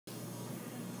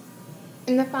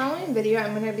In the following video,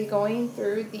 I'm going to be going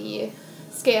through the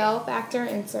scale, factor,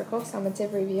 and circle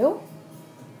summative review.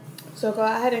 So go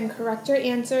ahead and correct your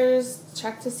answers,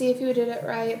 check to see if you did it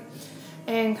right,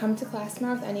 and come to class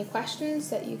tomorrow with any questions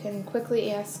that you can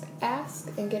quickly ask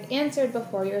and get answered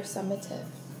before your summative.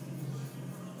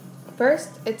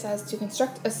 First, it says to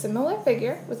construct a similar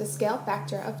figure with a scale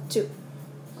factor of 2.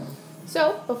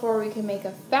 So, before we can make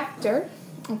a factor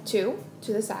of 2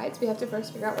 to the sides, we have to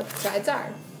first figure out what the sides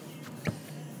are.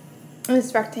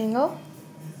 This rectangle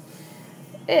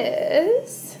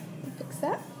is, fix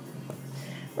that,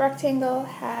 rectangle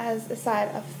has a side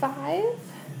of 5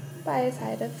 by a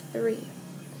side of 3.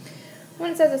 When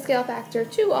it says a scale factor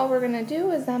of 2, all we're going to do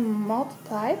is then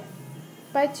multiply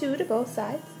by 2 to both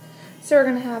sides. So we're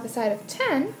going to have a side of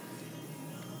 10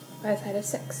 by a side of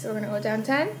 6. So we're going to go down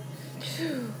 10,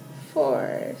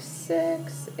 4,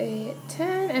 6, 8,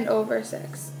 10, and over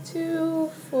 6. 2,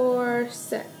 4,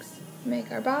 6.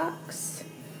 Make our box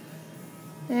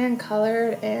and color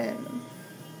it in.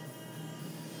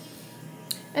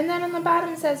 And then on the bottom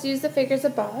it says use the figures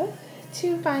above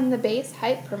to find the base,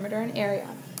 height, perimeter, and area.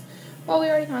 Well, we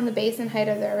already found the base and height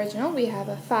of the original. We have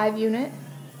a 5 unit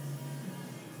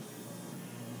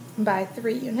by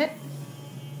 3 unit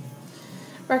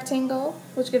rectangle,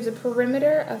 which gives a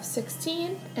perimeter of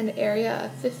 16 and area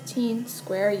of 15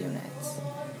 square units.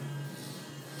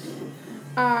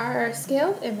 Our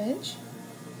scaled image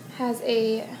has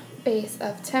a base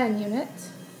of 10 units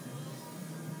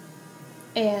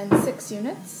and 6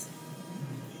 units.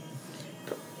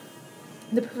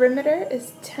 The perimeter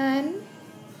is 10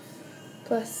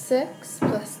 plus 6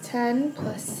 plus 10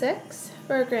 plus 6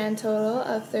 for a grand total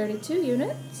of 32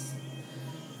 units.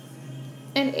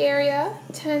 And area,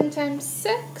 10 times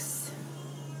 6,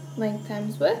 length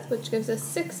times width, which gives us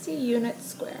 60 units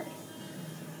squared.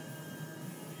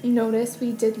 Notice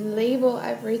we did label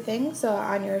everything, so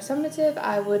on your summative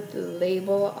I would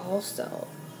label also.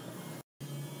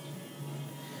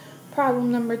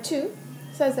 Problem number 2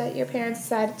 says that your parents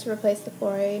decided to replace the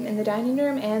flooring in the dining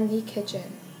room and the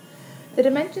kitchen. The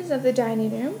dimensions of the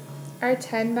dining room are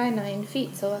 10 by 9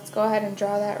 feet, so let's go ahead and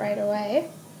draw that right away.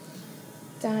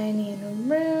 Dining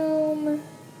room,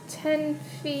 10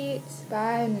 feet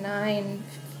by 9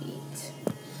 feet.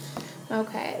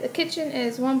 Okay, the kitchen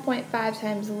is 1.5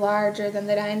 times larger than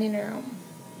the dining room.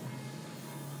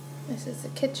 This is the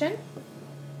kitchen.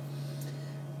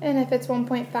 And if it's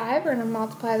 1.5, we're going to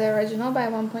multiply the original by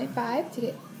 1.5 to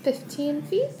get 15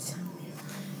 feet.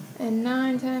 And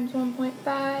 9 times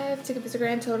 1.5 to give us a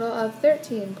grand total of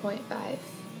 13.5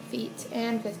 feet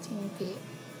and 15 feet.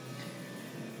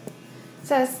 It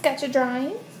says sketch a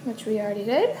drawing, which we already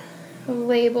did.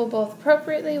 Label both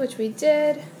appropriately, which we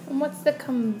did. And what's the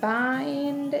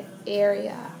combined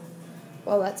area?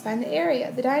 Well, let's find the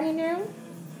area. The dining room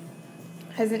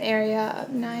has an area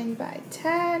of 9 by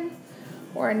 10,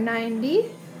 or 90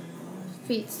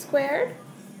 feet squared.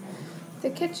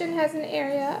 The kitchen has an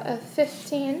area of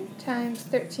 15 times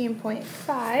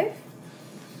 13.5,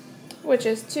 which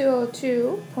is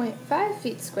 202.5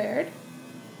 feet squared.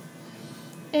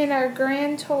 And our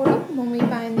grand total, when we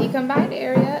find the combined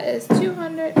area, is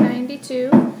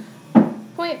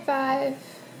 292.5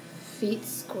 feet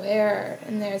squared.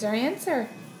 And there's our answer.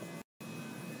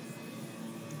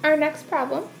 Our next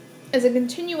problem is a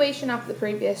continuation off the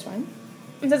previous one.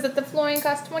 It says that the flooring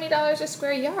costs $20 a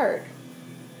square yard.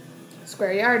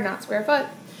 Square yard, not square foot.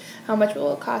 How much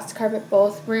will it cost to carpet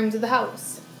both rooms of the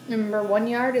house? Remember, 1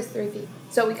 yard is 3 feet.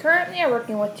 So we currently are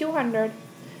working with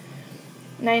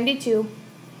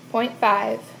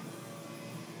 292.5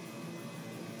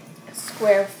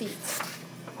 square feet.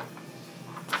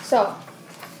 So,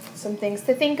 some things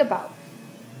to think about.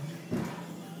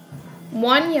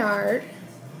 1 yard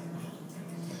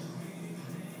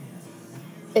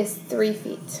is 3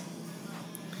 feet.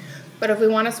 But if we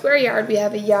want a square yard, we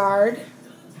have a yard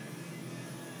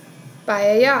by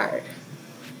a yard.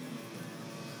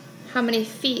 How many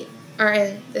feet are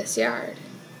in this yard?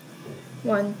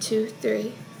 1, 2,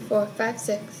 3, 4, 5,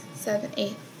 6, 7,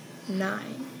 8,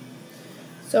 9.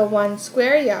 So 1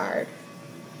 square yard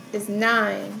is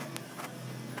 9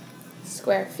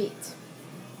 square feet.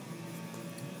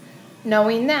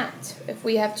 Knowing that, if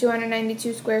we have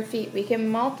 292 square feet, we can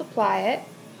multiply it,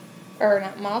 or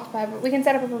not multiply, but we can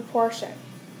set up a proportion.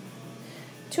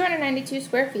 292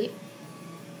 square feet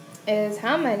is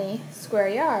how many square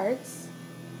yards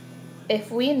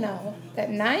if we know that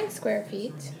 9 square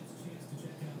feet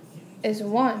is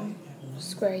 1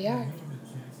 square yard.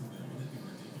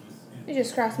 You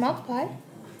just cross multiply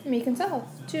and we can solve.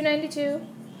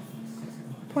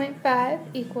 292.5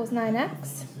 equals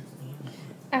 9x.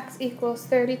 x equals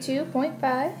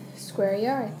 32.5 square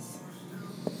yards.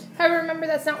 However, remember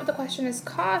that's not what the question is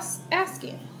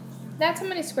asking. That's how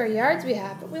many square yards we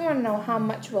have, but we want to know how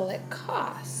much will it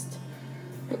cost.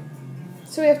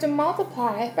 So we have to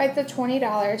multiply by the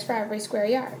 $20 for every square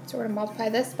yard. So we're going to multiply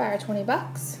this by our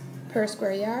 $20 per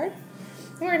square yard.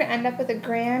 And we're going to end up with a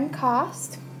grand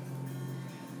cost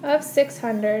of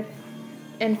 $650.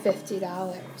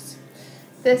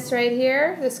 This right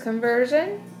here, this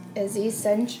conversion, is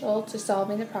essential to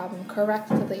solving the problem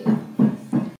correctly.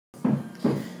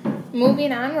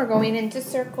 Moving on, we're going into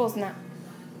circles now.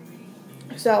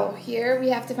 So here we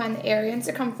have to find the area and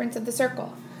circumference of the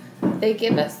circle. They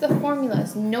give us the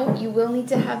formulas. Note you will need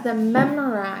to have them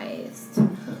memorized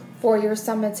for your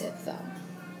summative though.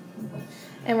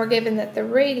 And we're given that the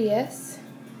radius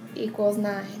equals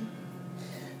 9.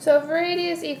 So if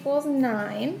radius equals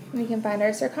 9, we can find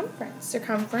our circumference.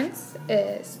 Circumference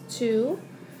is 2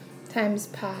 times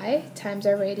pi times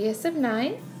our radius of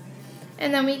 9.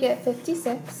 And then we get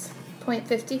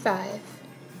 56.55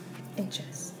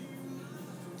 inches.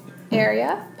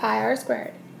 Area, pi r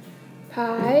squared.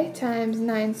 Pi times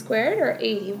 9 squared, or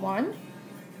 81.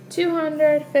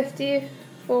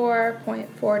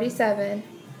 254.47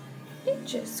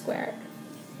 inches squared.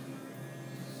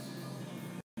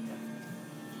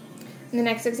 In the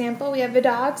next example, we have a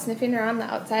dog sniffing around the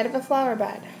outside of a flower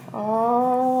bed,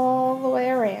 all the way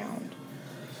around.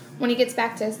 When he gets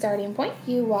back to his starting point,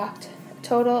 he walked a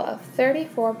total of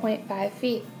 34.5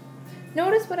 feet.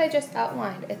 Notice what I just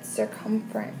outlined, it's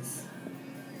circumference.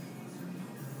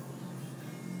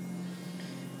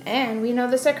 And we know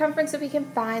the circumference if we can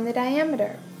find the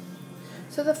diameter.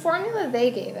 So the formula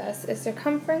they gave us is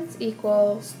circumference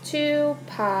equals 2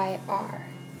 pi r.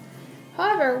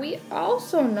 However, we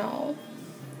also know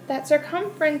that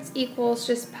circumference equals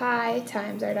just pi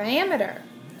times our diameter,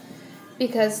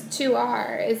 because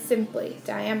 2r is simply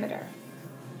diameter.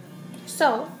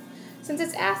 So, since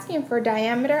it's asking for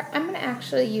diameter, I'm going to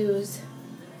actually use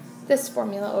this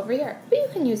formula over here, but you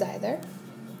can use either.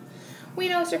 We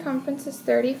know circumference is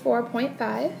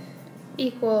 34.5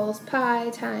 equals pi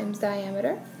times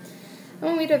diameter. And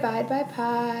when we divide by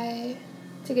pi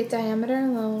to get diameter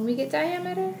alone, we get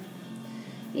diameter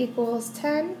equals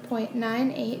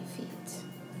 10.98 feet.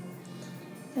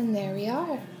 And there we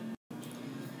are.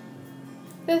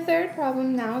 The third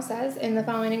problem now says, in the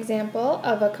following example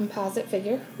of a composite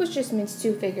figure, which just means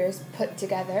two figures put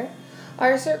together,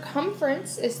 our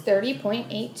circumference is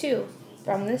 30.82.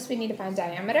 From this, we need to find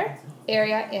diameter,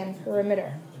 area, and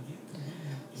perimeter.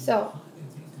 So,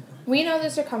 we know the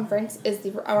circumference is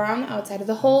around the outside of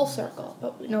the whole circle,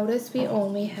 but notice we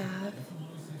only have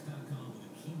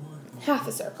half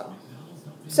a circle.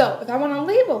 So, if I want to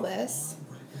label this,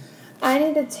 I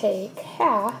need to take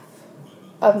half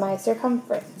of my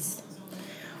circumference,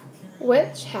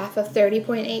 which half of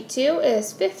 30.82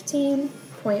 is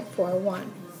 15.41.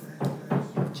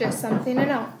 Just something to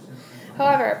know.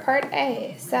 However, part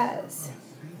A says,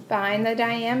 find the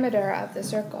diameter of the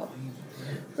circle.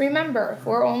 Remember, if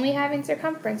we're only having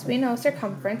circumference, we know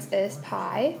circumference is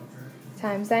pi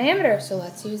times diameter, so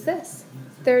let's use this.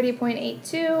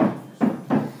 30.82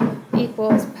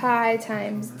 equals pi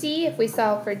times d. If we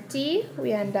solve for d,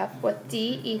 we end up with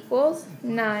d equals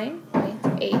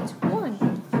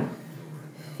 9.81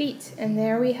 feet. And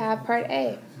there we have part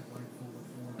A.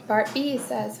 Part B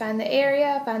says, find the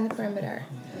area, find the perimeter.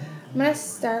 I'm going to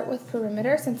start with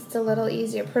perimeter since it's a little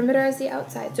easier. Perimeter is the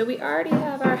outside. So we already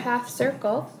have our half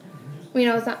circle. We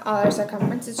know it's not all our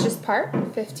circumference, it's just part,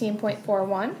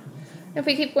 15.41. If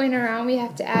we keep going around, we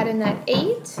have to add in that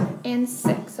 8 and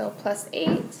 6. So plus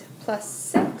 8 plus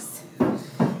 6.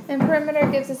 And perimeter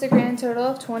gives us a grand total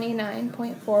of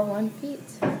 29.41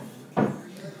 feet.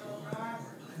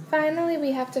 Finally,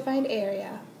 we have to find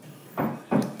area.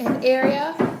 And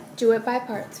area, do it by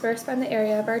parts. First, find the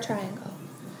area of our triangle.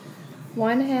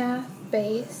 1/2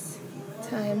 base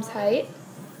times height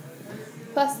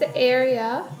plus the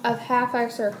area of half our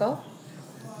circle,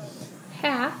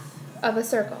 half of a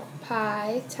circle,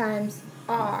 pi times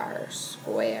r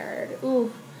squared.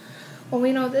 Ooh, well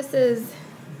we know this is,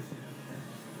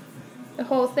 the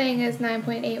whole thing is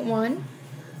 9.81,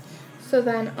 so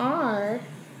then r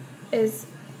is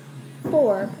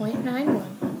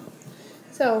 4.91.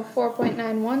 So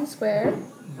 4.91 squared.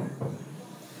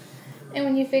 And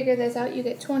when you figure this out, you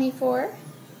get 24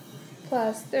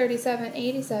 plus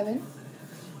 37.87,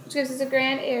 which gives us a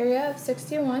grand area of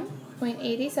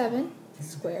 61.87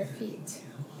 square feet.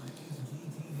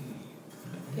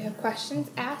 If you have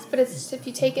questions, ask, but it's just, if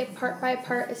you take it part by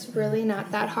part, it's really not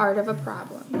that hard of a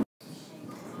problem.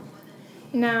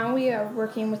 Now we are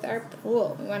working with our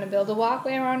pool. We want to build a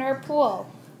walkway around our pool.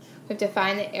 have to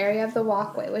find the area of the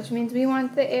walkway, which means we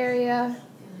want the area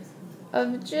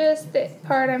of just the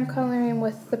part I'm coloring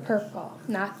with the purple,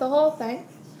 not the whole thing.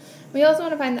 We also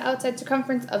want to find the outside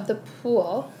circumference of the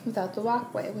pool without the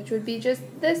walkway, which would be just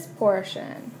this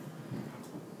portion.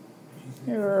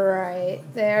 Right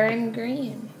there in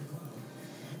green.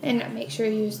 And make sure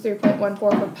you use 3.14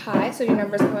 for pi so your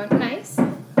numbers come out nice.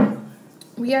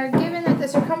 We are given that the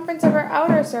circumference of our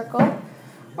outer circle,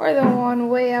 or the one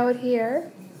way out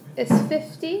here, is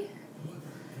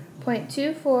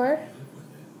 50.24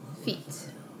 feet.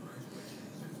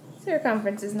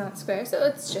 Circumference is not square, so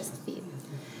it's just feet.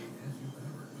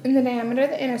 And the diameter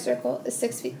of the inner circle is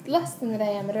 6 feet less than the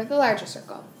diameter of the larger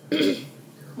circle.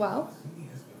 Well,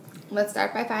 let's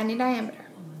start by finding diameter,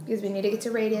 because we need to get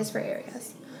to radius for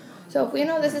areas. So if we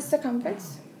know this is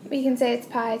circumference, we can say it's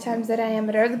pi times the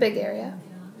diameter of the big area.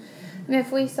 And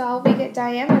if we solve, we get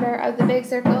diameter of the big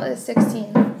circle is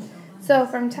 16. So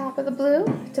from top of the blue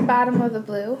to bottom of the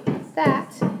blue,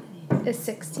 that is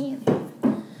 16.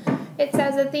 It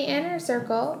says that the inner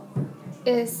circle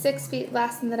is 6 feet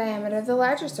less than the diameter of the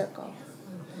larger circle.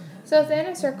 So if the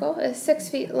inner circle is 6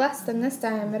 feet less than this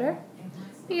diameter,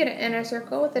 we get an inner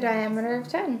circle with a diameter of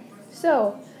 10.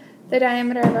 So the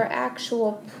diameter of our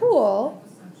actual pool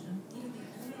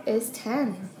is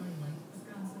 10.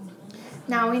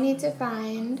 Now we need to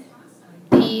find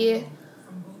the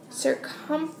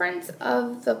circumference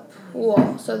of the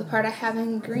pool. So the part I have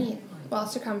in green. Well,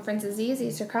 circumference is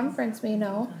easy. Circumference, we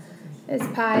know, is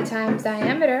pi times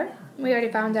diameter. We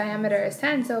already found diameter is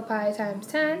 10, so pi times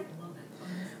 10,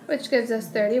 which gives us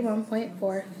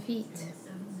 31.4 feet.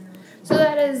 So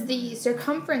that is the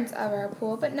circumference of our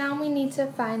pool, but now we need to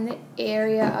find the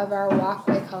area of our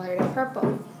walkway colored in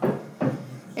purple.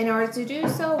 In order to do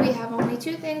so, we have only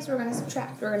two things we're going to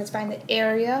subtract. We're going to find the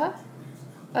area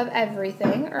of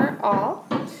everything, or all.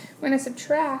 We're going to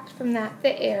subtract from that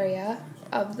the area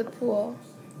of the pool.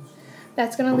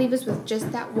 That's going to leave us with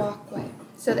just that walkway.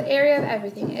 So the area of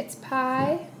everything, it's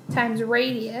pi times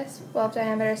radius. Well, if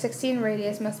diameter is 16,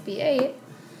 radius must be 8.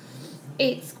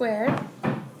 8 squared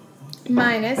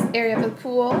minus area of the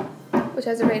pool, which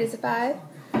has a radius of 5.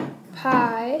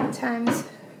 Pi times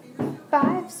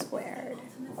 5 squared.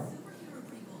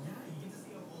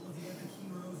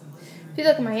 If you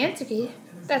look at my answer key,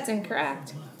 that's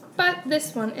incorrect. But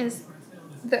this one is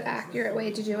the accurate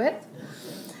way to do it.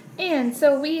 And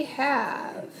so we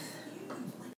have,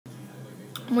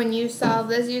 when you solve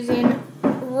this using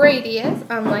radius,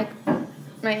 unlike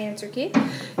my answer key,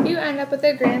 you end up with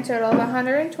a grand total of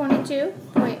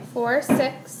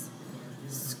 122.46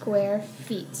 square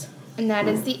feet. And that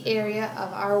is the area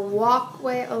of our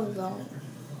walkway alone.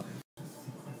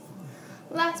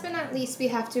 Last but not least, we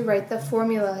have to write the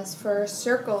formulas for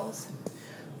circles.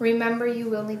 Remember, you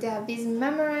will need to have these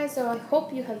memorized, so I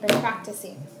hope you have been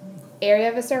practicing. Area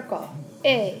of a circle,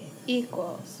 A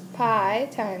equals pi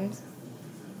times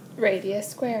radius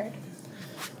squared.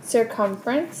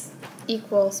 Circumference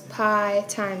equals pi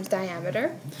times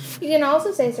diameter. You can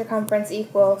also say circumference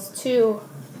equals 2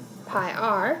 pi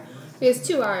r, because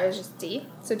 2r is just d,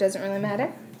 so it doesn't really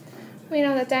matter. We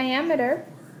know that diameter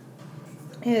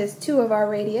is 2 of our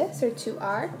radius, or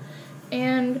 2r,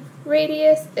 and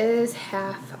radius is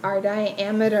half our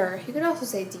diameter. You could also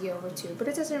say d over 2, but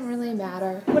it doesn't really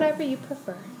matter, whatever you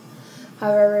prefer.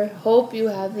 However, I hope you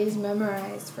have these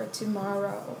memorized for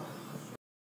tomorrow.